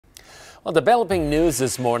Well, developing news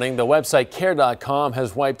this morning, the website KARE.com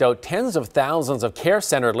has wiped out tens of thousands of care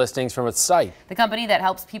center listings from its site. The company that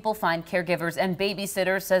helps people find caregivers and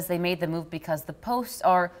babysitters says they made the move because the posts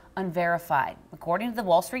are unverified. According to the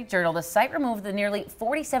Wall Street Journal, the site removed the nearly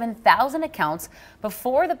 47,000 accounts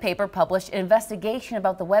before the paper published an investigation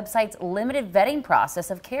about the website's limited vetting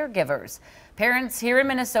process of caregivers. Parents here in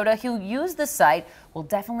Minnesota who use the site will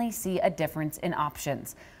definitely see a difference in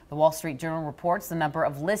options. The Wall Street Journal reports the number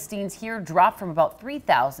of listings here dropped from about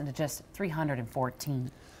 3,000 to just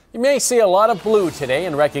 314. You may see a lot of blue today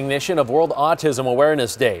in recognition of World Autism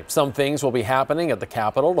Awareness Day. Some things will be happening at the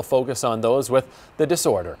Capitol to focus on those with the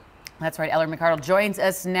disorder. That's right. Ellery McArdle joins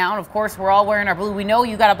us now. And of course, we're all wearing our blue. We know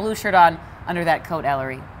you got a blue shirt on under that coat,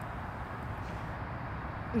 Ellery.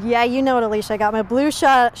 Yeah, you know it, Alicia. I got my blue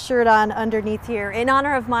shirt on underneath here in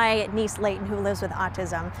honor of my niece Layton, who lives with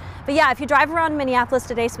autism. But yeah, if you drive around Minneapolis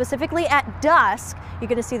today, specifically at dusk, you're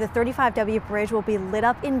going to see the 35W bridge will be lit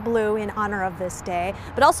up in blue in honor of this day.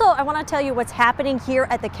 But also, I want to tell you what's happening here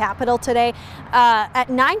at the Capitol today. At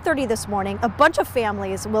 9:30 this morning, a bunch of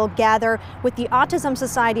families will gather with the Autism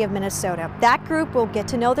Society of Minnesota. That group will get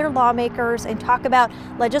to know their lawmakers and talk about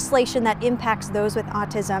legislation that impacts those with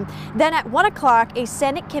autism. Then at 1 o'clock, a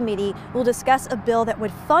Senate committee will discuss a bill that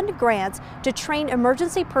would fund grants to train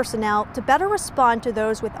emergency personnel to better respond to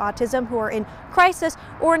those with autism who are in crisis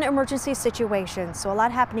or in emergency situations. So a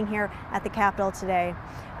lot happening here at the Capitol today.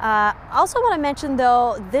 Also want to mention,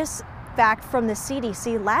 though, this fact from the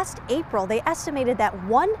CDC. Last April, they estimated that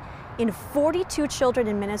 1 in 42 children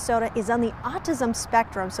in Minnesota is on the autism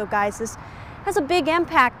spectrum. So guys, this has a big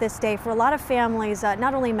impact this day for a lot of families,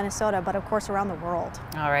 not only in Minnesota, but of course around the world.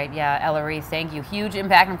 All right, yeah, Ellery, thank you. Huge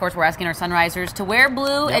impact. And of course, we're asking our sunrisers to wear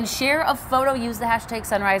blue and share a photo. Use the hashtag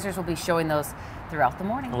sunrisers. We'll be showing those throughout the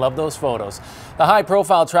morning. I love those photos. The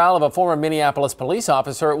high-profile trial of a former Minneapolis police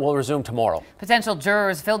officer will resume tomorrow. Potential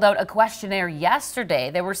jurors filled out a questionnaire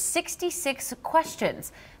yesterday. There were 66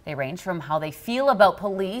 questions. They range from how they feel about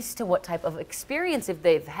police to what type of experience if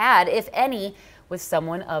they've had, if any, with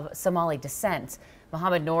someone of Somali descent.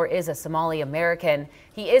 Mohammed Noor is a Somali American.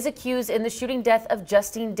 He is accused in the shooting death of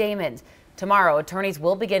Justine Damon. Tomorrow, attorneys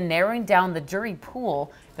will begin narrowing down the jury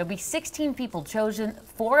pool. There'll be 16 people chosen.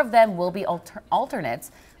 4 of them will be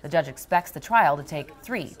alternates. The judge expects the trial to take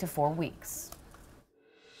 3 to 4 weeks.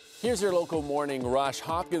 Here's your local morning rush.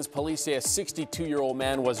 Hopkins police say a 62-year-old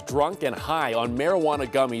man was drunk and high on marijuana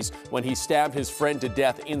gummies when he stabbed his friend to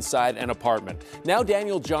death inside an apartment. Now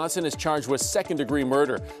Daniel Johnson is charged with second-degree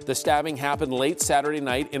murder. The stabbing happened late Saturday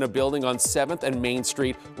night in a building on 7th and Main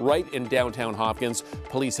Street, right in downtown Hopkins.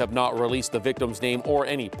 Police have not released the victim's name or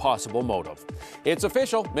any possible motive. It's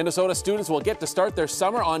official. Minnesota students will get to start their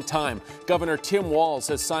summer on time. Governor Tim Walz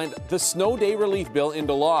has signed the Snow Day Relief Bill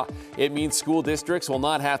into law. It means school districts will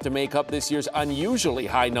not have to make up this year's unusually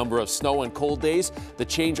high number of snow and cold days. The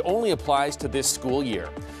change only applies to this school year.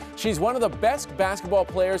 She's one of the best basketball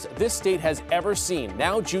players this state has ever seen.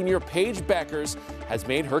 Now junior Paige Beckers has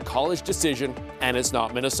made her college decision, and it's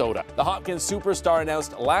not Minnesota. The Hopkins superstar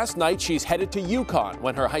announced last night she's headed to UConn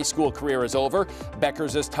when her high school career is over.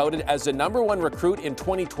 Beckers is touted as the #1 recruit in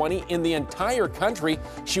 2020 in the entire country.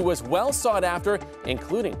 She was well sought after,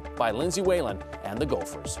 including by Lindsay Whalen and the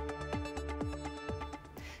Gophers.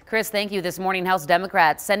 Chris, thank you. This morning, House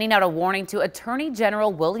Democrats sending out a warning to Attorney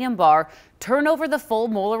General William Barr: turn over the full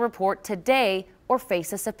Mueller report today or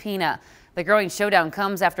face a subpoena. The growing showdown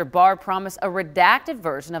comes after Barr promised a redacted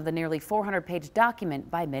version of the nearly 400-page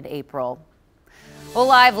document by mid-April. Well,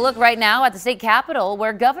 live look right now at the state capitol,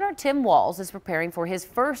 where Governor Tim Walz is preparing for his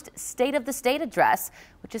first State of the State address,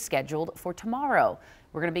 which is scheduled for tomorrow.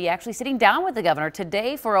 We're going to be actually sitting down with the governor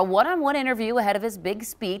today for a one-on-one interview ahead of his big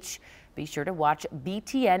speech. Be sure to watch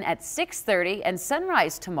BTN at 6:30 and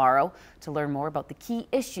Sunrise tomorrow to learn more about the key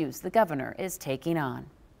issues the governor is taking on.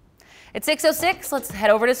 It's 6:06. Let's head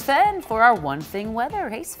over to Sven for our One Thing weather.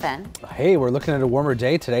 Hey, Sven. Hey, we're looking at a warmer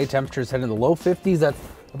day today. Temperatures heading in the low 50s. That's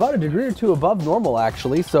about a degree or two above normal,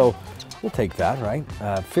 actually. So we'll take that, right?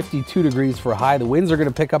 52 degrees for a high. The winds are going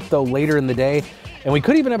to pick up, though, later in the day. And we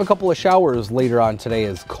could even have a couple of showers later on today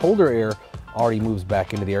as colder air already moves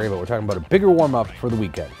back into the area. But we're talking about a bigger warm up for the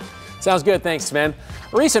weekend. Sounds good. Thanks, Sven.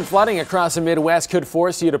 Recent flooding across the Midwest could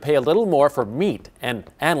force you to pay a little more for meat. And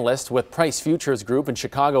analysts with Price Futures Group in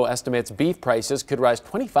Chicago estimates beef prices could rise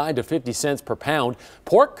 25 to 50 cents per pound.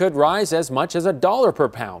 Pork could rise as much as $1 per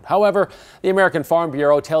pound. However, the American Farm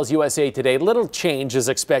Bureau tells USA Today little change is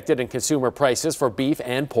expected in consumer prices for beef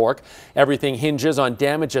and pork. Everything hinges on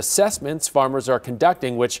damage assessments farmers are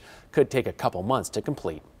conducting, which could take a couple months to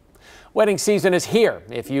complete. Wedding season is here.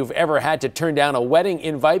 If you've ever had to turn down a wedding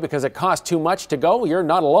invite because it cost too much to go, you're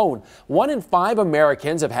not alone. 1 in 5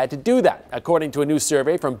 Americans have had to do that. According to a new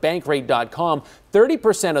survey from Bankrate.com,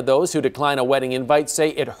 30% of those who decline a wedding invite say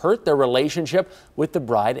it hurt their relationship with the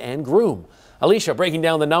bride and groom. Alicia, breaking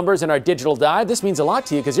down the numbers in our digital dive. This means a lot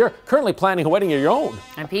to you because you're currently planning a wedding of your own.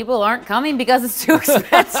 And people aren't coming because it's too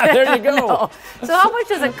expensive. There you go. No. So how much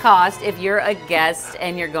does it cost if you're a guest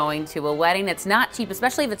and you're going to a wedding? It's not cheap,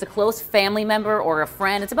 especially if it's a close family member or a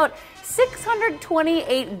friend. It's about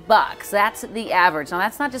 $628. That's the average. Now,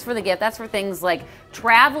 that's not just for the gift. That's for things like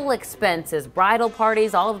travel expenses, bridal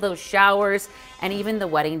parties, all of those showers, and even the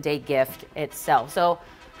wedding day gift itself. So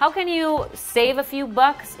how can you save a few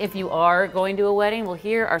bucks if you are going to a wedding? Well,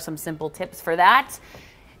 here are some simple tips for that.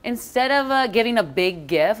 Instead of getting a big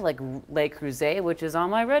gift like Le Creuset, which is on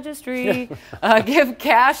my registry, give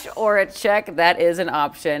cash or a check. That is an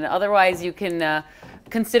option. Otherwise, you can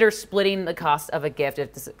consider splitting the cost of a gift if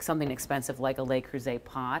it's something expensive like a Le Creuset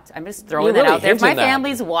pot. I'm just throwing that out there. If my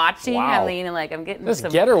family's watching, wow. Eileen, and like I'm getting Just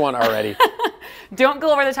get her one already. Don't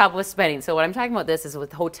go over the top with spending. So what I'm talking about this is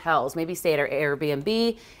with hotels. Maybe stay at our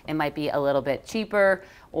Airbnb. It might be a little bit cheaper,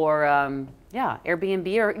 or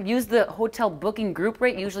Airbnb, or use the hotel booking group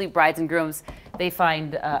rate. Usually brides and grooms, they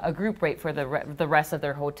find a group rate for the rest of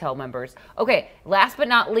their hotel members. Okay, last but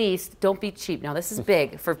not least, don't be cheap. Now this is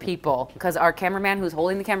big for people because our cameraman who's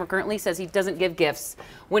holding the camera currently says he doesn't give gifts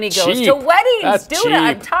when he goes to weddings. That's Dude, cheap.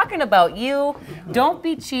 I'm talking about you. Don't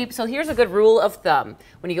be cheap. So here's a good rule of thumb.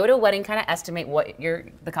 When you go to a wedding, kind of estimate what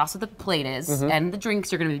the cost of the plate is and the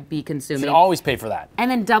drinks you're going to be consuming. You should always pay for that.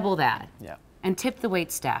 And then double that. Yeah. And tip the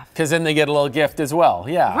wait staff. Because then they get a little gift as well.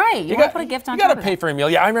 Yeah. Right. You got to put a gift on top of it. You got to pay for a meal.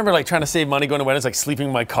 Yeah, I remember like trying to save money going to weddings, like sleeping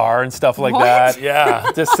in my car and stuff like What? that.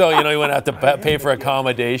 Yeah. Just so, you wouldn't have to pay for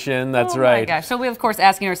accommodation. That's right. Oh my gosh. So we, of course,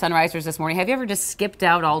 asking our sunrisers this morning, have you ever just skipped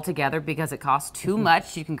out altogether because it costs too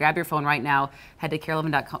much? You can grab your phone right now. Head to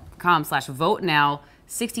KARE11.com/vote now.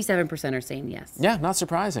 67% are saying yes. Yeah, not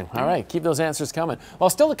surprising. All right, keep those answers coming. Well,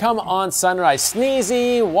 still to come on Sunrise,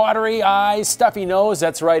 sneezy, watery eyes, stuffy nose.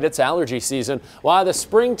 That's right, it's allergy season. While the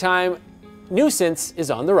springtime nuisance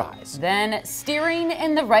is on the rise. Then steering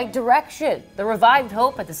in the right direction. The revived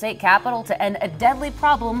hope at the state capitol to end a deadly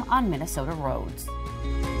problem on Minnesota roads.